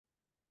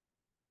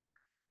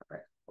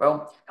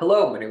Well,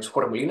 hello, my name is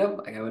Molina.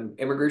 I am an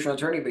immigration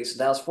attorney based in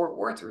Dallas, Fort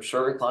Worth. We're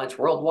serving clients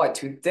worldwide.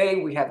 Today,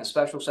 we have a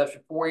special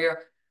session for you,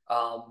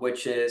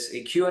 which is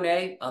a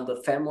Q&A on the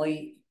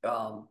family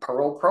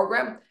parole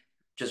program,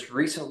 just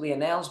recently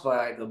announced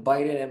by the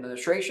Biden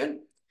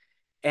administration.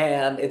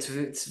 And it's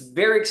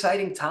very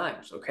exciting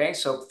times, okay?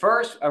 So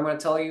first, I'm going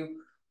to tell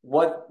you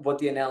what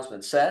the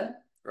announcement said,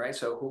 right?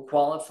 So who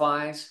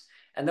qualifies,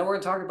 and then we're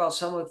going to talk about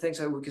some of the things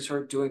that we can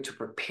start doing to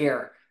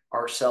prepare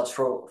ourselves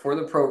for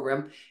the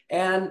program.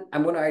 And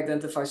I'm going to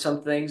identify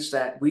some things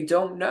that we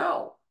don't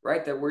know,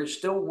 right? That we're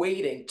still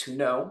waiting to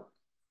know.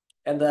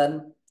 And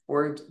then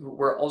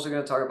we're also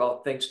going to talk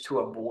about things to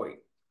avoid,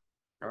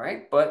 all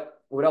right?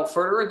 But without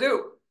further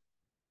ado,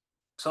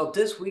 so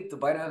this week, the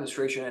Biden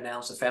administration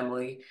announced the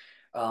family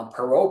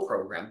parole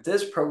program.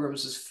 This program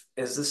is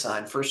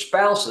designed for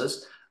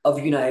spouses of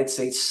United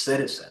States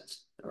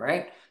citizens. All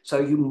right.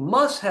 So you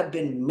must have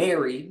been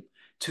married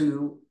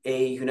to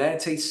a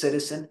United States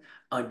citizen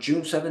on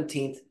June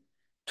 17th,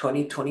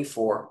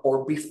 2024,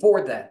 or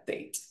before that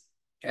date.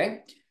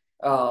 Okay.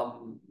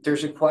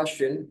 There's a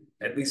question,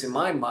 at least in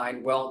my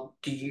mind. Well,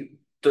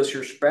 does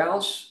your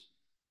spouse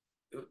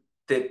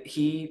that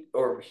he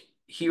or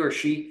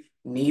she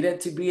needed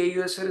to be a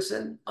U.S.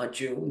 citizen on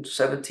June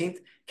 17th?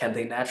 Can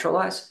they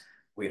naturalize?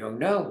 We don't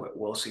know.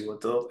 We'll see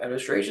what the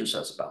administration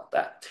says about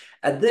that.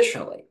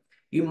 Additionally,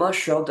 you must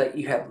show that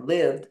you have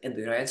lived in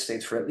the United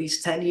States for at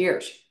least 10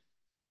 years.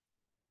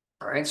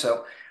 All right,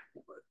 so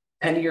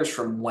 10 years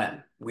from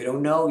when? We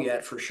don't know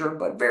yet for sure,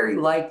 but very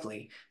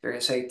likely they're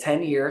going to say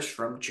 10 years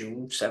from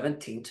June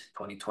 17th,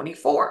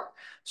 2024.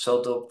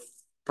 So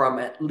from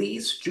at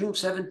least June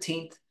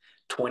 17th,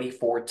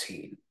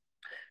 2014.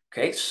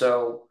 Okay,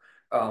 so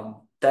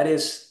that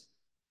is,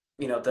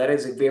 that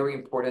is a very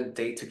important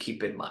date to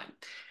keep in mind.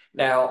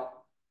 Now,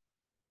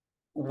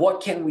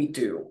 what can we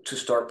do to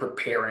start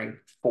preparing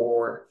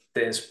for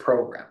this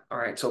program? All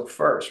right, so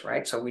first,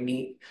 right, so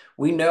we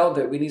know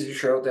that we need to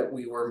show that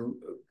we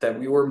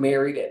were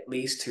married at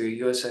least to a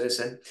U.S.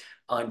 citizen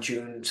on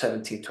June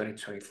 17th,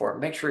 2024.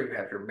 Make sure you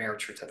have your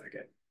marriage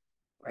certificate,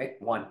 right?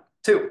 One.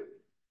 Two,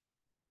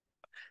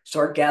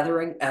 start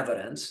gathering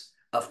evidence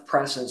of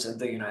presence in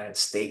the United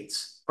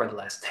States for the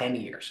last 10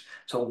 years.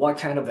 So what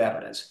kind of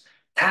evidence?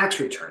 Tax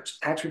returns.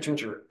 Tax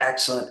returns are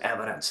excellent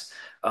evidence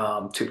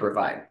to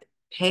provide.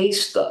 Pay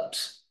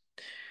stubs.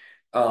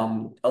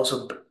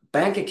 Also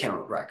bank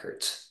account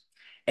records.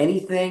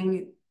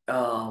 Anything,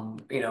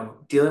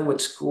 dealing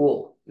with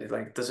school.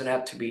 Like, doesn't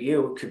have to be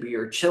you, it could be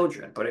your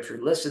children. But if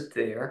you're listed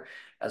there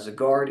as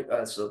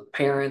as a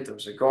parent,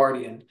 as a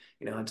guardian,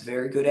 it's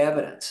very good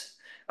evidence.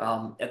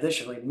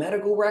 Additionally,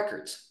 medical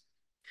records.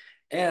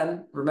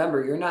 And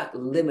remember, you're not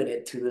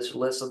limited to this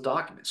list of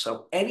documents.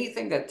 So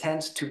anything that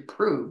tends to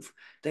prove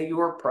that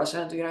you are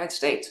president of the United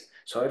States.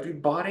 So if you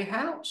bought a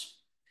house,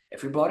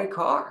 if you bought a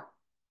car,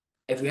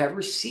 if you have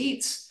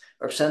receipts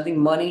of sending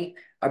money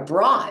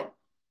abroad,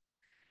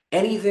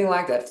 anything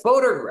like that,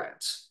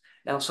 photographs.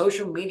 Now,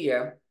 social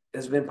media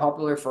has been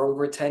popular for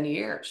over 10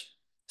 years.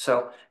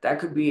 So that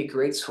could be a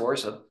great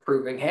source of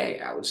proving,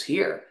 hey, I was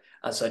here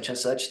on such and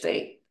such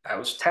date. I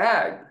was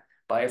tagged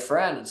by a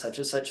friend in such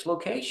and such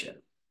location,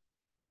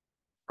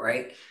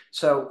 right?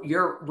 So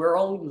we're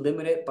only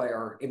limited by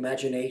our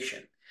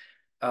imagination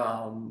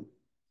on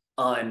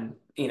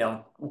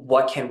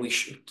what can we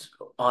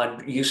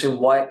on using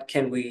what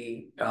can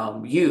we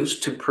use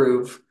to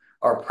prove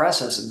our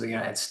presence in the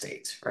United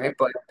States, right?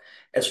 But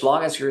as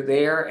long as you're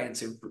there and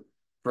it's a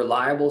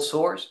reliable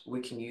source, we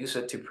can use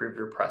it to prove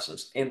your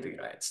presence in the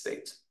United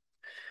States.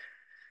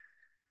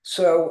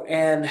 So,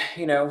 and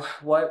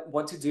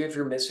what to do if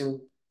you're missing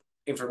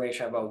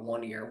information about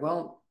 1 year?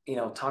 Well,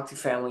 talk to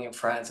family and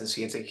friends and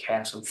see if they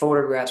have some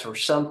photographs or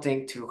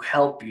something to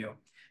help you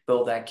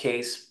build that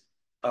case.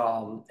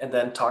 And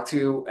then talk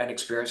to an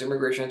experienced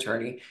immigration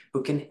attorney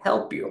who can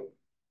help you,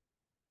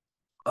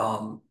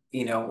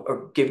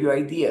 or give you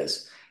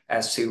ideas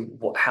as to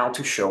how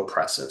to show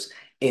presence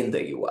in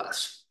the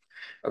US.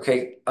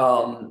 Okay.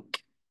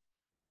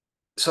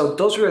 So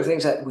those are the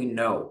things that we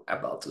know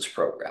about this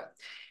program.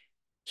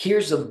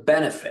 Here's the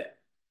benefit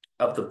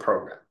of the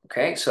program.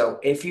 Okay. So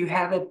if you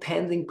have a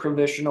pending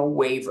provisional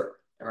waiver,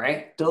 all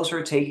right, those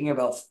are taking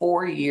about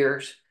 4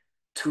 years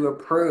to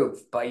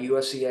approve by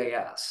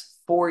USCIS,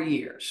 4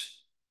 years,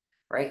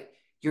 right?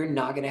 You're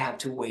not going to have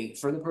to wait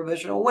for the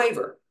provisional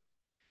waiver.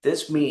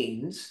 This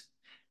means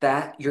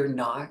that you're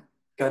not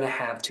going to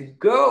have to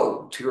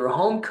go to your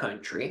home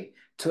country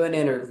to an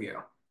interview,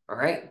 all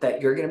right?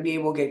 That you're going to be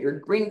able to get your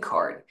green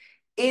card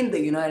in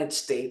the United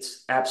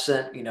States,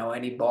 absent,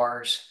 any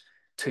bars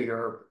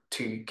to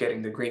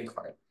getting the green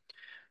card.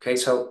 Okay,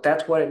 so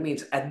that's what it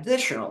means.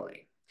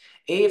 Additionally,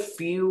 if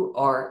you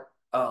are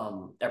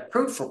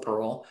approved for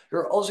parole,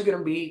 you're also going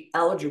to be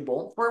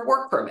eligible for a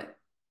work permit.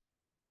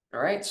 All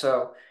right,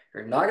 so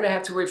you're not going to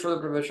have to wait for the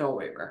provisional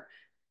waiver.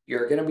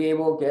 You're going to be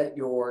able to get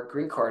your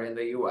green card in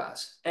the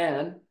US.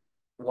 And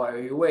while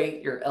you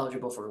wait, you're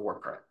eligible for a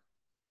work permit.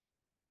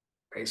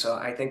 Okay, so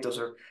I think those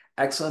are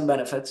excellent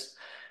benefits.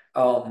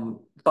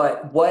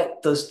 But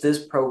what does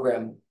this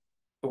program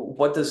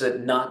what does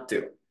it not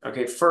do?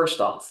 Okay,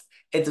 first off,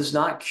 it does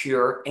not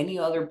cure any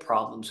other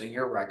problems in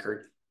your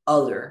record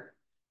other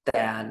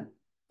than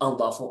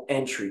unlawful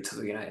entry to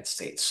the United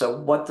States. So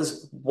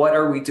what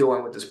are we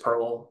doing with this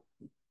parole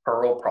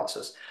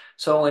process?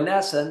 So in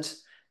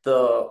essence,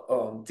 the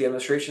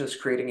administration is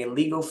creating a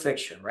legal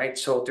fiction, right?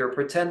 So they're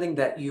pretending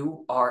that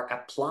you are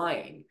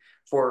applying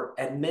for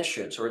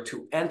admissions or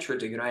to enter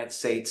the United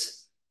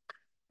States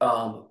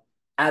um,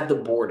 at the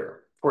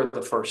border for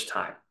the first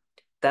time.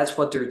 That's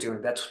what they're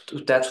doing.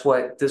 That's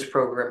what this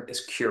program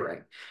is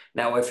curing.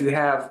 Now, if you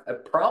have a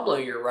problem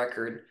in your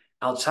record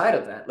outside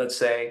of that, let's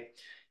say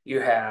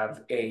you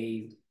have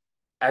a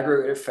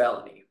aggravated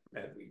felony,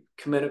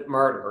 committed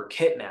murder or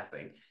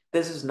kidnapping,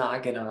 this is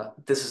not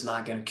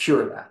gonna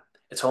cure that.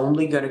 It's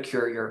only gonna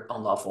cure your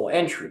unlawful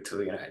entry to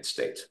the United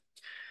States.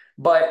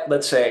 But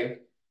let's say,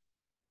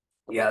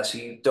 yeah, so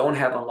you don't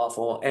have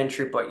unlawful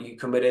entry, but you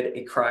committed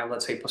a crime,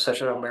 let's say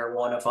possession of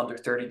marijuana of under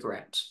 30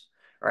 grams,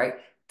 right?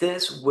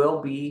 This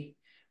will be,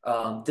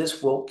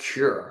 this will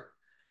cure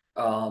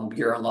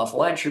your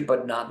unlawful entry,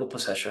 but not the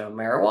possession of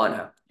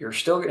marijuana. You're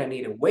still going to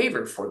need a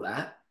waiver for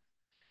that,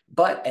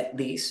 but at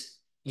least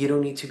you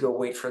don't need to go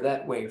wait for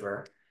that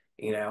waiver,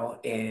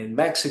 in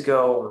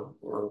Mexico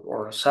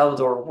or El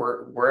Salvador,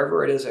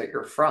 wherever it is that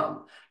you're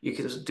from. You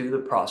can just do the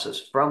process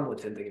from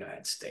within the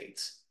United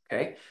States.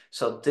 Okay,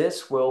 so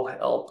this will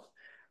help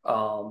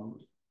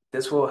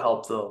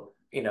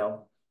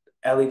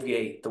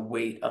alleviate the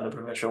weight on the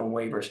provisional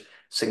waivers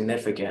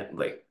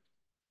significantly.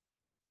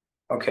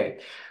 Okay,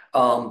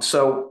 um,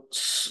 so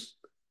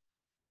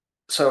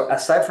so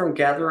aside from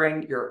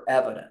gathering your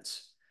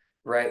evidence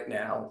right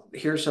now,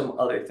 here's some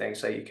other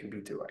things that you can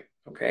be doing.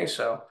 Okay,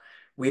 so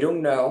we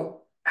don't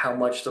know how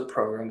much the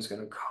program is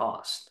going to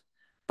cost,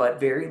 but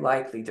very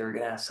likely they're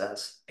going to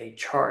assess a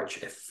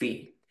charge, a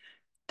fee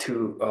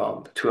to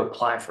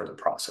apply for the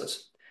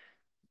process.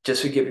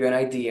 Just to give you an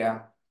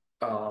idea,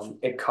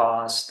 it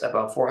costs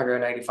about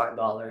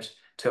 $495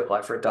 to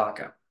apply for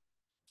DACA.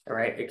 All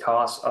right, it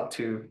costs up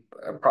to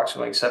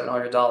approximately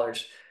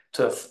 $700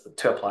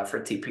 to apply for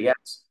TPS.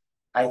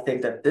 I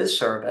think that this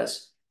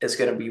service is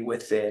going to be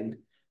within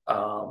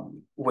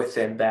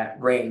that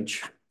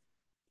range.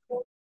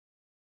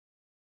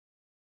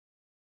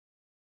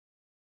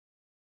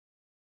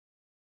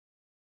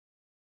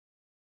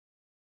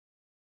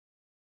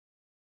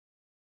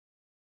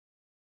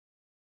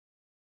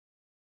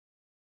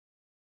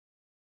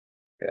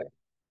 Okay,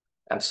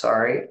 I'm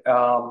sorry.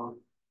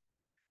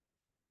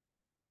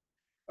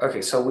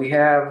 Okay, so we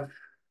have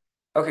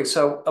okay.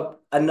 So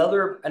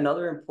another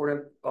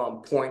important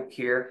point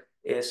here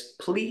is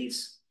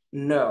please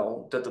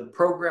know that the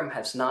program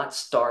has not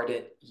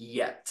started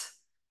yet.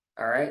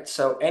 All right.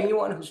 So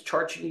anyone who's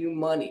charging you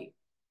money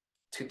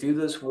to do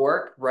this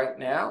work right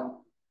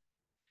now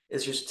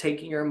is just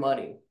taking your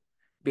money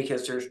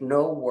because there's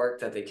no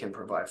work that they can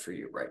provide for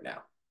you right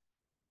now.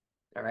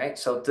 All right.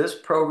 So this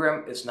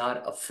program is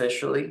not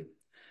officially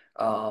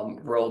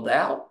rolled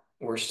out.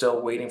 We're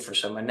still waiting for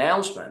some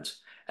announcements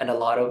and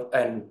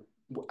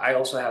I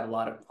also have a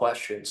lot of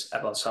questions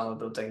about some of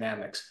the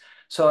dynamics.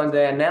 So in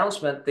the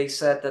announcement, they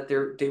said that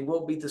they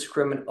will be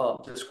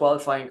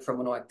disqualifying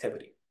criminal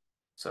activity.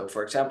 So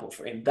for example,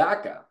 in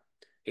DACA,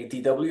 a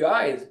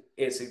DWI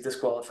is a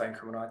disqualifying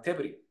criminal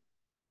activity.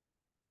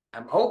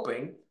 I'm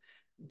hoping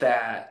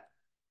that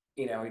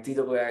a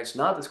DWI is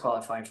not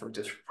disqualifying from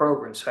this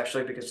program,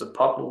 especially because the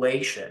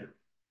population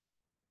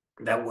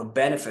that would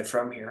benefit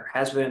from here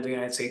has been in the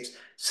United States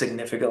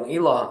significantly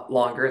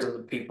longer than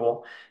the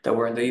people that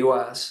were in the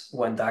US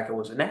when DACA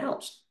was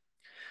announced.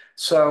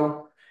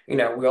 So,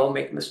 we all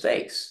make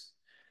mistakes,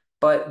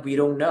 but we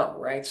don't know,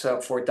 right?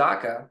 So for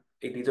DACA,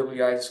 a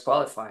DWI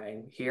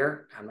disqualifying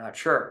here, I'm not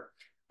sure.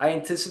 I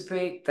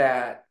anticipate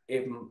that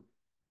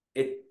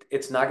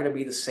it's not going to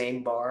be the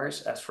same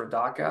bars as for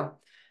DACA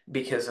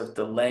because of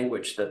the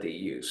language that they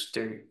use.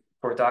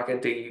 For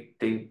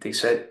DACA, they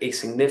said a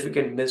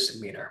significant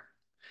misdemeanor.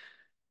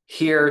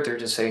 Here, they're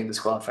just saying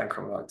disqualifying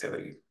criminal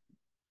activity.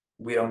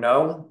 We don't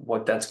know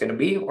what that's going to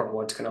be or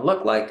what it's going to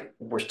look like.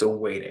 We're still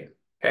waiting.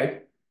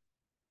 Okay.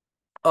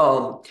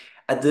 Um,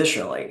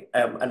 Additionally,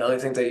 another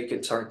thing that you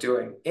can start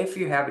doing if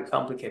you have a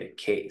complicated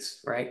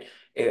case, right?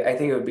 I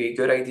think it would be a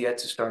good idea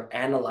to start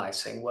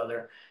analyzing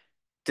whether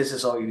this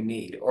is all you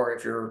need, or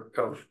if you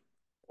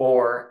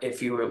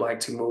would like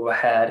to move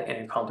ahead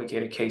in a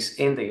complicated case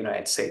in the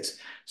United States.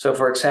 So,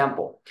 for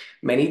example,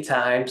 many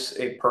times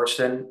a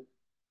person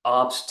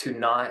opts to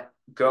not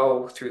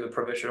go through the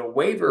provisional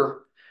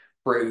waiver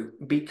route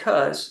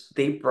because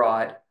they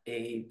brought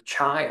a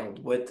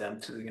child with them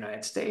to the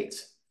United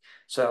States.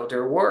 So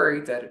they're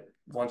worried that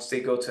once they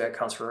go to a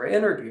consular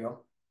interview,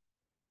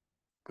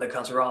 the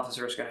consular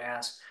officer is going to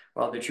ask,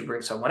 well, did you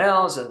bring someone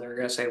else? And they're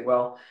going to say,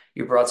 well,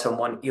 you brought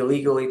someone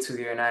illegally to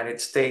the United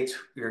States.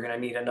 You're going to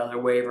need another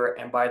waiver.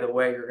 And by the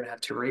way, you're going to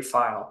have to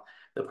refile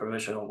the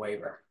provisional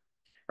waiver,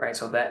 right?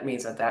 So that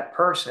means that that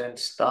person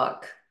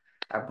stuck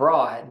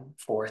abroad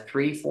for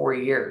 3, 4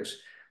 years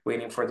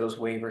waiting for those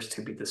waivers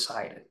to be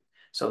decided.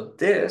 So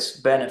this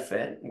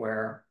benefit,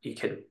 where you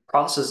can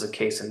process a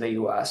case in the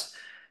US,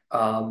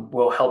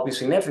 will help you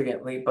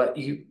significantly, but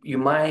you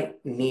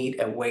might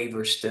need a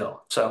waiver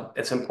still. So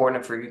it's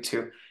important for you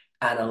to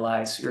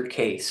analyze your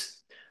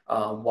case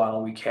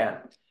while we can.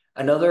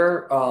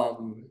 Another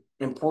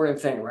important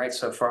thing, right?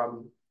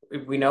 So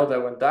we know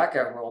that when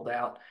DACA rolled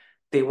out,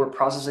 they were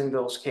processing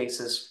those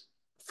cases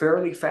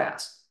fairly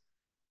fast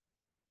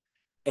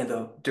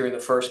during the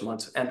first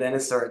months, and then it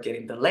started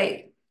getting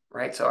delayed,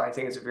 right? So I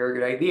think it's a very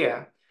good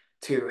idea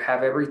to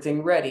have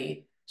everything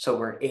ready so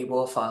we're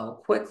able to file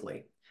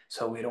quickly,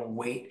 so we don't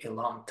wait a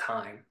long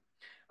time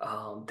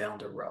down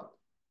the road.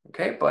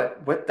 Okay,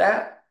 but with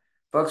that,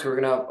 folks, we're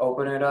gonna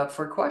open it up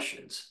for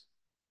questions.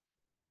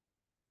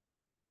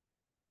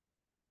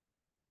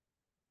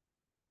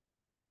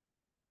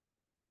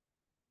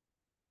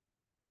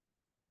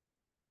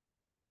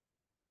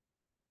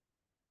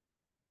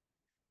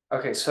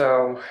 Okay,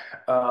 so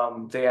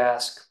they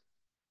ask,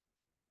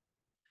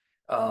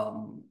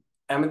 I'm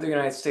in the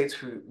United States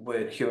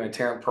with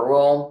humanitarian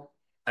parole.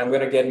 I'm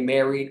going to get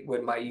married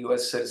with my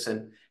U.S.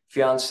 citizen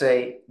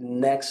fiance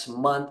next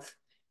month.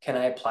 Can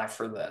I apply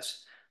for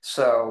this?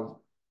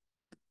 So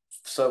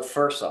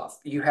first off,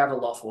 you have a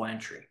lawful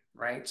entry,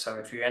 right? So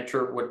if you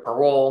enter with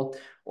parole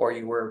or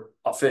you were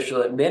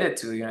officially admitted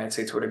to the United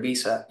States with a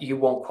visa, you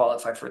won't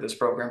qualify for this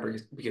program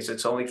because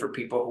it's only for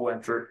people who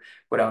entered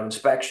without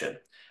inspection.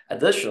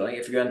 Additionally,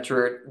 if you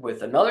enter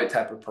with another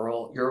type of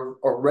parole, you're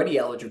already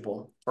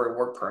eligible for a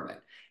work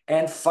permit.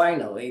 And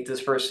finally,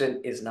 this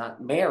person is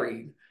not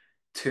married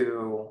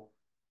to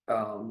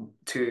to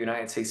a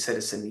United States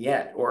citizen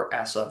yet, or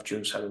as of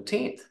June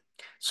 17th.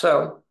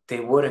 So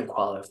they wouldn't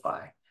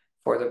qualify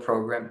for the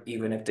program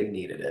even if they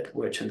needed it,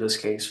 which in this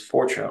case,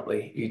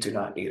 fortunately, you do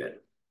not need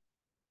it.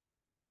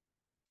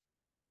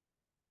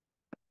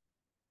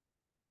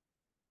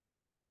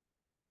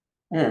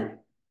 Hmm.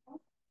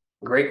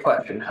 Great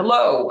question.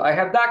 Hello, I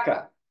have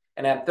DACA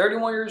and I'm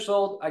 31 years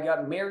old. I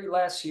got married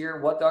last year.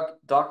 What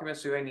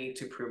documents do I need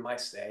to prove my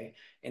stay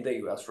in the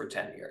US for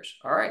 10 years?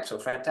 All right, so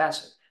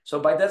fantastic. So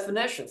by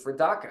definition, for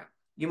DACA,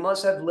 you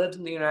must have lived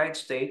in the United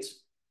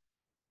States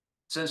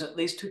since at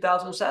least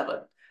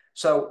 2007.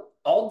 So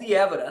all the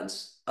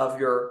evidence of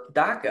your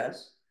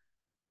DACAs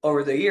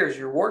over the years,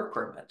 your work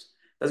permit,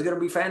 that's going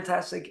to be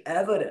fantastic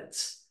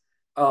evidence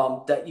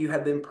that you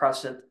have been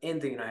present in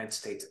the United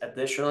States.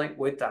 Additionally,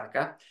 with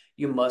DACA,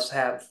 you must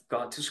have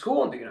gone to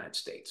school in the United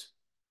States,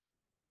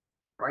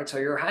 right? So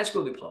your high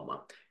school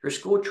diploma, your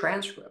school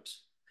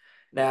transcripts.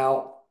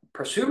 Now,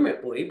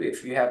 presumably,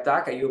 if you have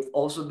DACA, you've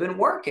also been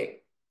working,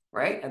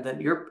 right? And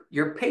then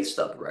your pay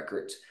stub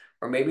records,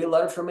 or maybe a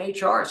letter from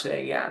HR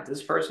saying, yeah,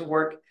 this person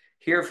worked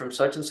here from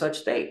such and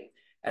such date.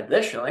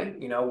 Additionally,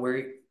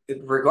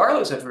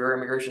 regardless of your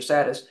immigration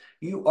status,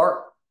 you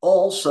are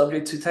all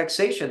subject to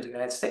taxation in the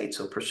United States.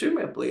 So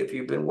presumably, if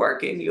you've been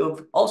working,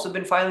 you've also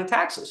been filing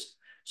taxes.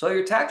 So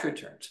your tax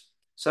returns.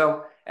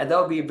 So, and that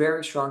would be a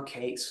very strong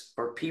case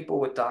for people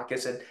with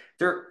DACAs, and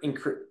they're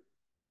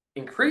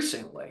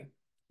increasingly,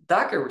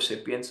 DACA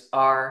recipients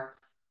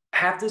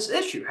have this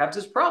issue, have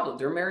this problem.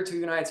 They're married to a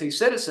United States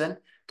citizen.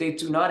 They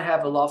do not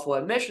have a lawful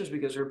admissions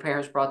because their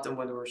parents brought them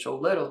when they were so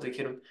little. They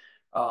couldn't,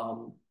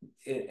 and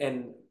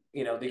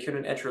they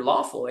couldn't enter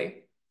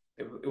lawfully.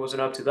 It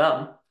wasn't up to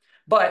them.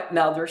 But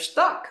now they're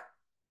stuck.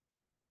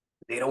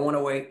 They don't want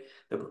to wait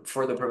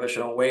for the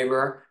provisional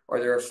waiver, or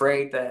they're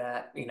afraid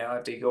that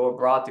if they go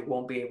abroad, they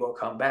won't be able to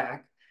come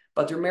back.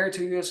 But they're married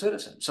to a U.S.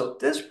 citizen. So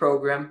this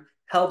program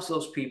helps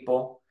those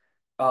people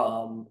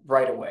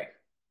right away.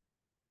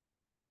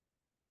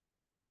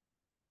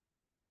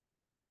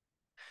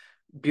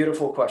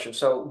 Beautiful question.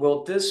 So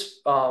will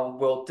this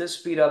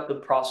speed up the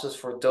process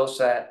for those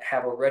that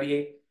have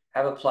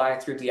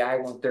applied through the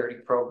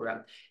I-130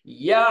 program?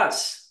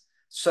 Yes.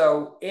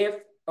 So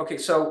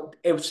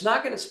it's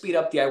not going to speed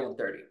up the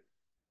I-130,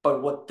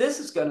 but what this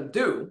is going to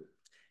do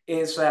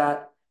is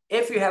that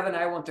if you have an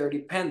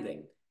I-130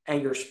 pending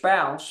and your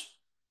spouse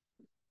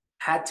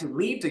had to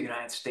leave the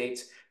United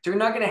States, they're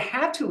not going to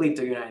have to leave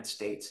the United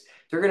States.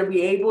 They're going to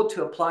be able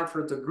to apply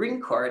for the green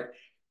card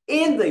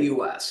in the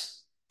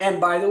US.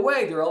 And by the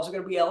way, they're also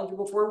going to be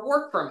eligible for a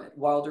work permit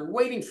while they're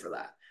waiting for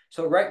that.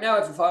 So right now,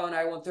 if you file an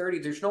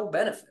I-130, there's no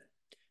benefit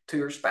to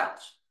your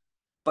spouse.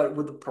 But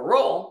with the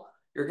parole,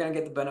 you're going to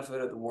get the benefit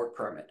of the work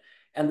permit.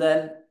 And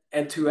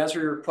to answer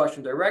your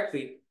question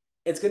directly,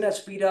 it's going to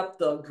speed up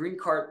the green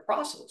card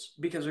process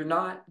because they're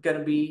not going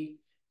to be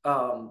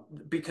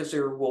because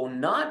there will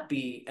not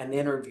be an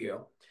interview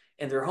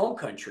in their home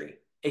country.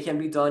 It can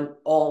be done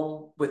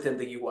all within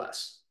the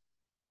US.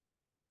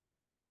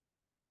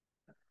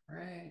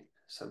 Right.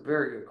 It's a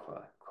very good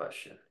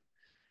question.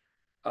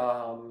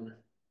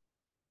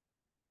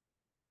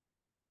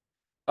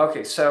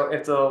 Okay, so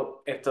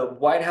if the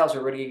White House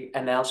already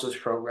announced this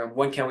program,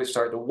 when can we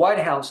start? The White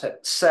House had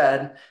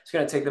said it's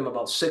going to take them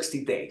about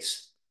 60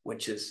 days,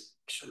 which is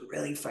actually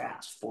really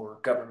fast for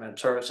government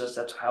services.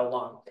 That's how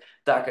long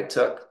DACA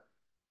took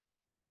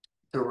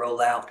to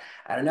roll out.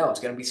 I don't know. It's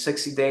going to be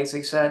 60 days,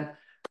 they said,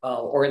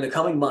 or in the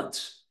coming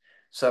months.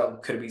 So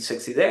could it be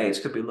 60 days?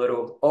 Could be a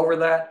little over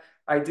that.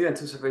 I do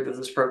anticipate that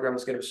this program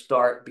is going to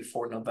start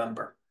before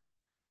November.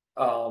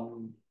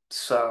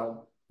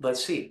 So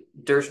let's see.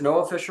 There's no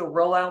official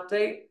rollout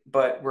date,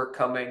 but we're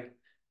coming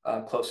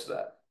close to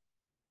that.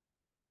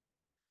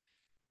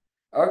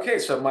 Okay,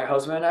 so my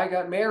husband and I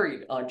got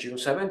married on June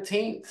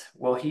 17th.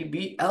 Will he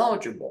be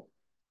eligible?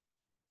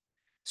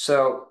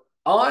 So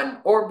on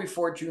or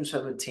before June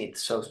 17th.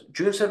 So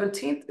June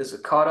 17th is a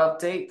cutoff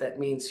date. That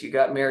means you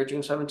got married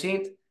June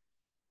 17th.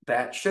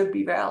 That should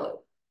be valid.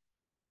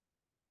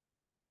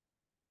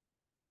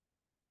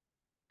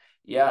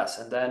 Yes,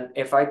 and then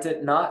if I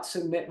did not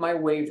submit my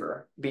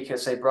waiver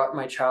because I brought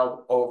my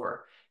child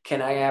over,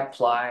 can I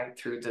apply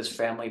through this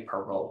family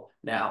parole?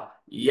 Now,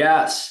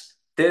 yes,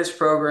 this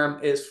program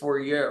is for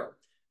you.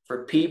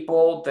 For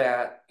people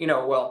that,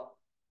 well,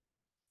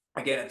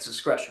 again, it's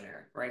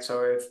discretionary, right?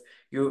 So if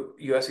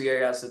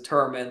USCIS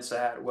determines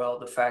that, well,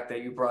 the fact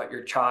that you brought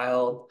your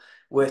child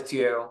with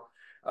you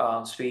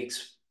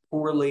speaks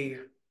poorly,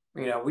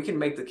 we can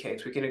make the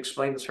case, we can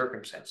explain the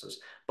circumstances.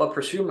 But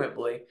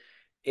presumably,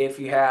 if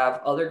you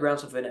have other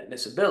grounds of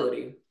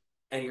inadmissibility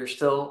and you're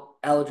still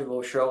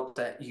eligible to show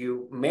that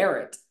you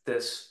merit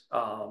this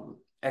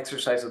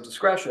exercise of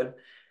discretion,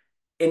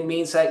 it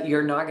means that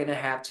you're not going to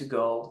have to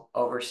go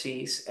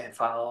overseas and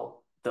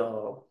file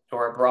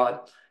or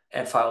abroad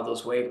and file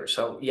those waivers.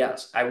 So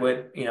yes, I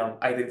would,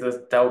 I think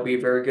that would be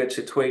a very good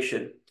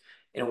situation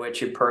in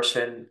which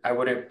I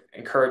would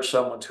encourage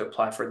someone to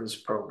apply for this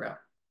program.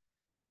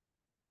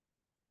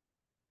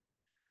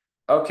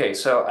 Okay,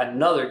 so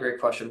another great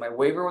question. My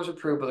waiver was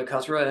approved, but the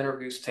customer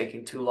interview is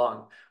taking too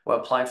long. Will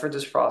applying for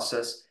this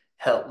process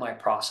help my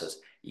process?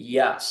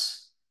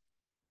 Yes.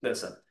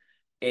 Listen,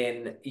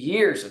 in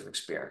years of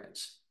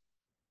experience,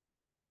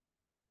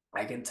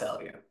 I can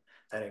tell you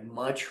that I'd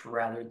much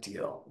rather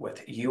deal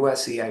with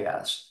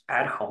USCIS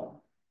at home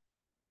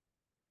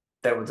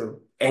than with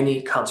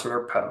any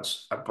consular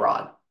post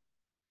abroad.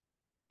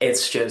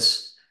 It's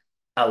just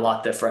a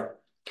lot different.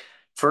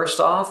 First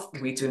off,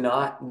 we do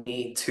not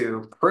need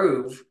to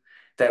prove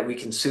that we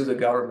can sue the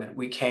government.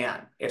 We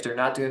can. If they're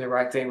not doing the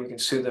right thing, we can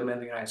sue them in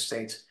the United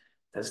States.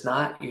 That's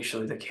not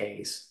usually the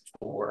case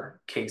for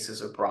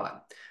cases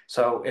abroad.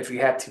 So if you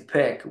had to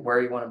pick where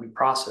you want to be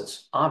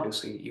processed,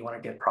 obviously you want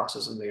to get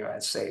processed in the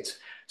United States.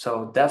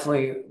 So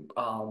definitely,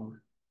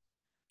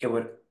 it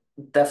would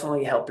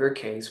definitely help your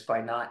case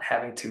by not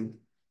having to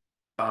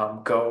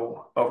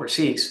go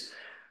overseas.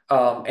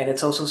 And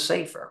it's also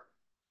safer,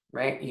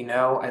 right?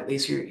 At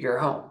least you're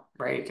home,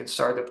 right? You can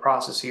start the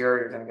process here.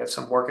 You're going to get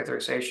some work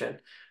authorization.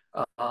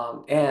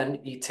 And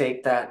you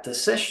take that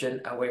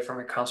decision away from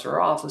a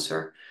consular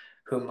officer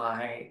who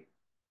might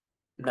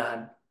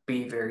not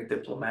be very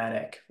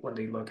diplomatic when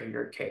they look at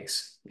your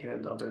case,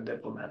 even though they're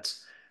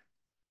diplomats.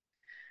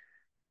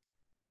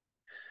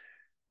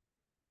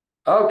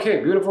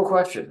 Okay, beautiful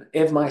question.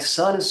 If my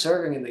son is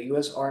serving in the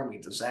U.S. Army,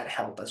 does that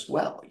help as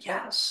well?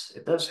 Yes,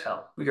 it does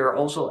help. We are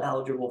also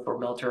eligible for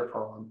military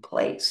parole in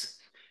place,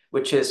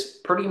 which is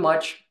pretty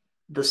much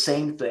the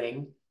same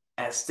thing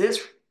as this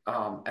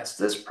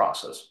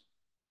process.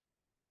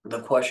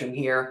 The question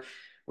here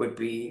would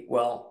be,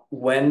 well,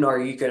 when are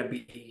you going to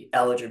be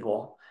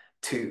eligible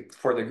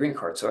for the green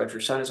card? So if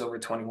your son is over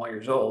 21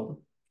 years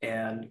old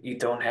and you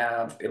don't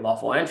have a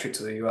lawful entry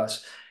to the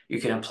U.S., you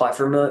can apply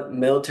for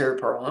military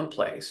parole in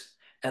place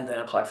and then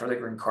apply for the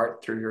green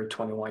card through your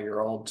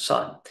 21-year-old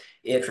son.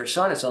 If your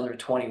son is under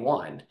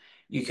 21,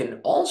 you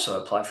can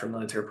also apply for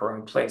military parole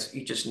in place.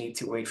 You just need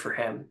to wait for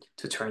him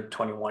to turn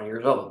 21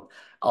 years old.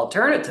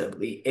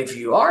 Alternatively, if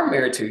you are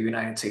married to a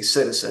United States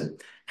citizen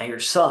and your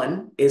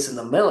son is in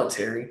the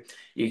military,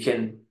 you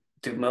can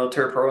do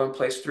military parole in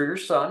place through your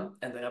son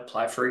and then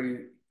apply for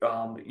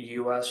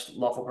U.S.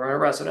 lawful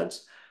permanent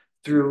residence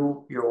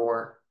through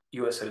your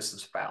U.S. citizen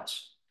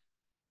spouse.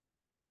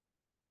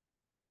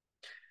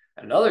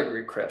 Another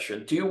great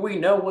question. Do we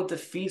know what the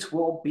fees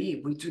will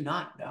be? We do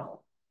not know.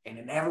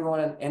 And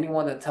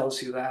anyone that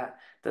tells you that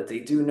they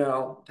do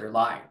know, they're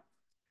lying.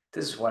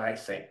 This is what I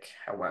think,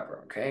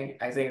 however, okay?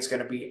 I think it's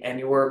going to be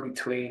anywhere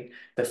between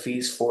the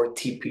fees for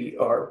TPS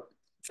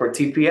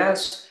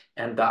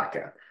and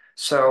DACA.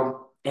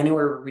 So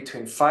anywhere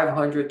between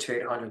 $500 to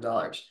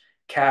 $800.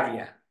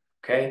 Caveat,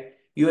 okay?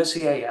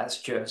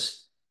 USCIS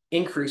just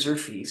increased their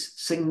fees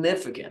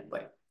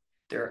significantly.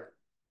 They're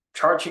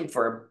charging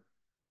for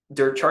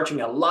they're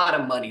charging a lot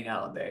of money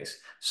nowadays.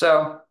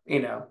 So,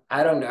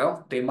 I don't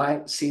know. They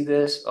might see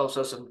this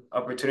also some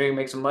opportunity to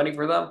make some money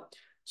for them.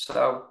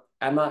 So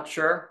I'm not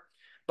sure.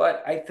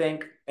 But I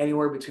think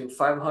anywhere between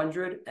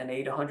 $500 and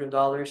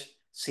 $800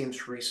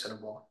 seems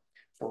reasonable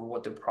for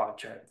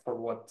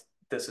what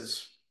this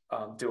is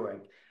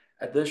doing.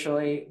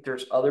 Additionally,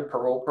 there's other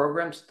parole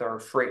programs that are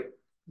free.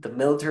 The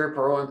military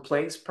parole in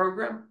place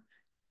program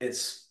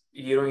is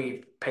you don't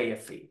even pay a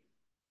fee.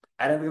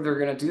 I don't think they're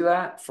going to do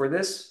that for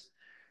this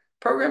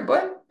program,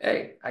 but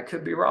hey, I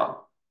could be wrong.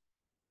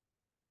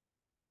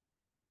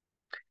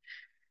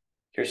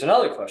 Here's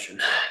another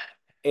question.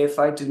 If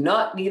I do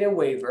not need a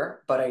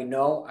waiver, but I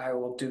know I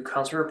will do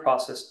consular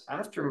process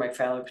after my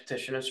family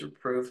petition is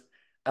approved,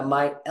 Am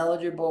I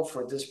eligible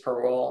for this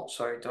parole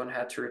so I don't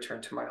have to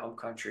return to my home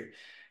country?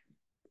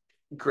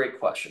 Great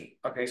question.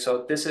 Okay,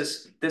 so this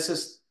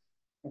is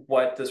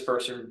what this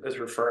person is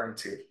referring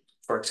to,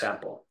 for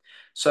example.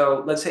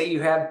 So let's say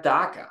you have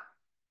DACA,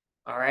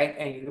 all right,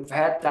 and you've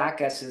had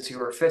DACA since you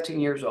were 15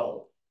 years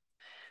old.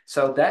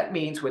 So that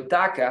means with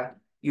DACA,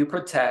 you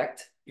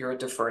protect your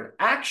deferred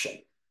action.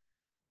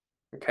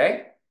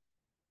 Okay.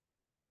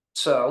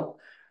 So,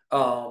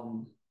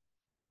 um,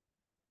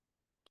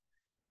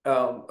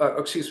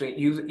 excuse me,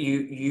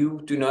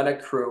 you do not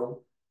accrue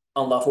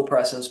unlawful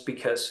presence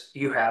because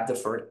you have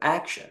deferred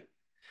action.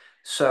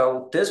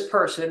 So this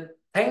person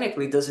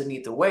technically doesn't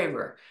need the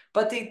waiver,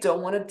 but they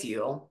don't want to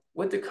deal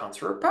with the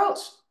consular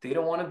post. They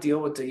don't want to deal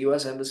with the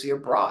U.S. Embassy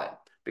abroad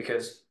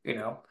because,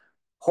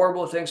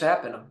 horrible things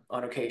happen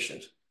on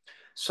occasions.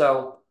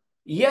 So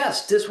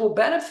yes, this will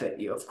benefit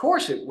you. Of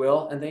course it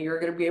will. And then you're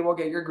going to be able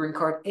to get your green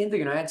card in the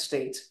United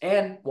States.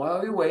 And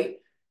while you wait,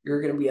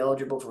 you're going to be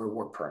eligible for a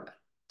work permit.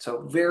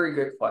 So very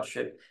good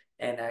question.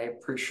 And I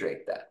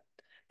appreciate that.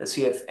 Let's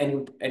see if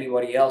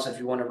anybody else, if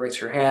you want to raise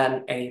your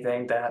hand,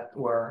 anything that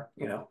we're,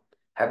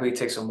 happy to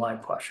take some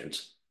live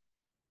questions.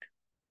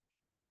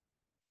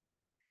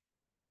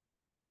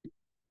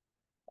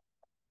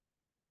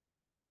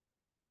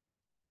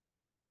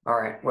 All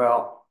right.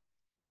 Well,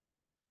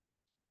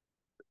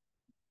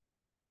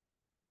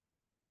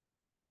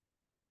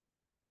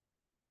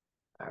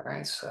 all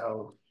right.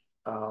 So,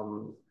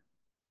 um,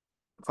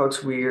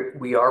 folks,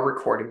 we are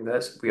recording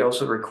this. We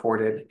also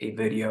recorded a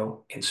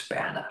video in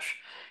Spanish.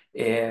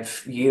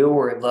 If you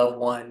or a loved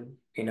one,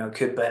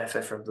 could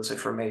benefit from this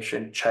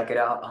information, check it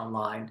out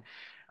online.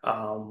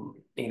 And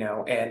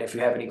if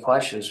you have any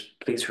questions,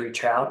 please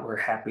reach out. We're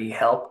happy to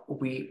help.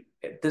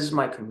 This is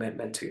my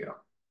commitment to you.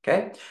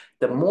 Okay.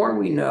 The more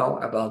we know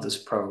about this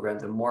program,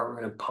 the more we're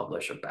going to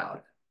publish about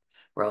it.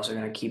 We're also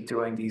going to keep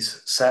doing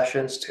these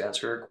sessions to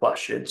answer your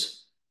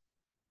questions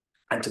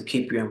and to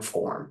keep you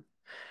informed.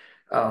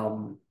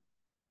 Um,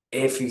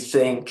 if you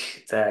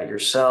think that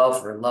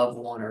yourself or a loved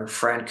one or a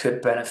friend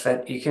could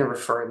benefit, you can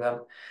refer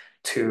them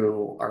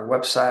to our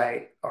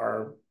website,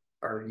 our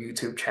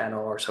YouTube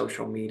channel, our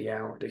social media,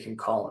 or they can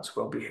call us.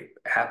 We'll be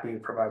happy to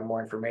provide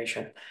more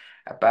information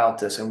about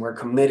this. And we're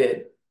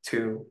committed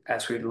to,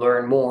 as we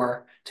learn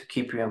more, to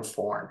keep you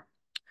informed.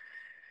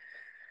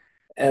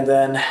 And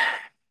then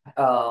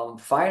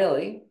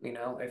finally,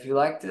 if you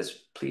like this,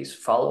 please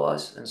follow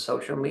us on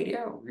social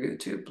media,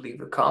 YouTube,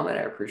 leave a comment.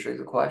 I appreciate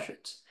the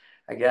questions.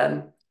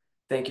 Again,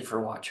 thank you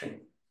for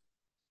watching.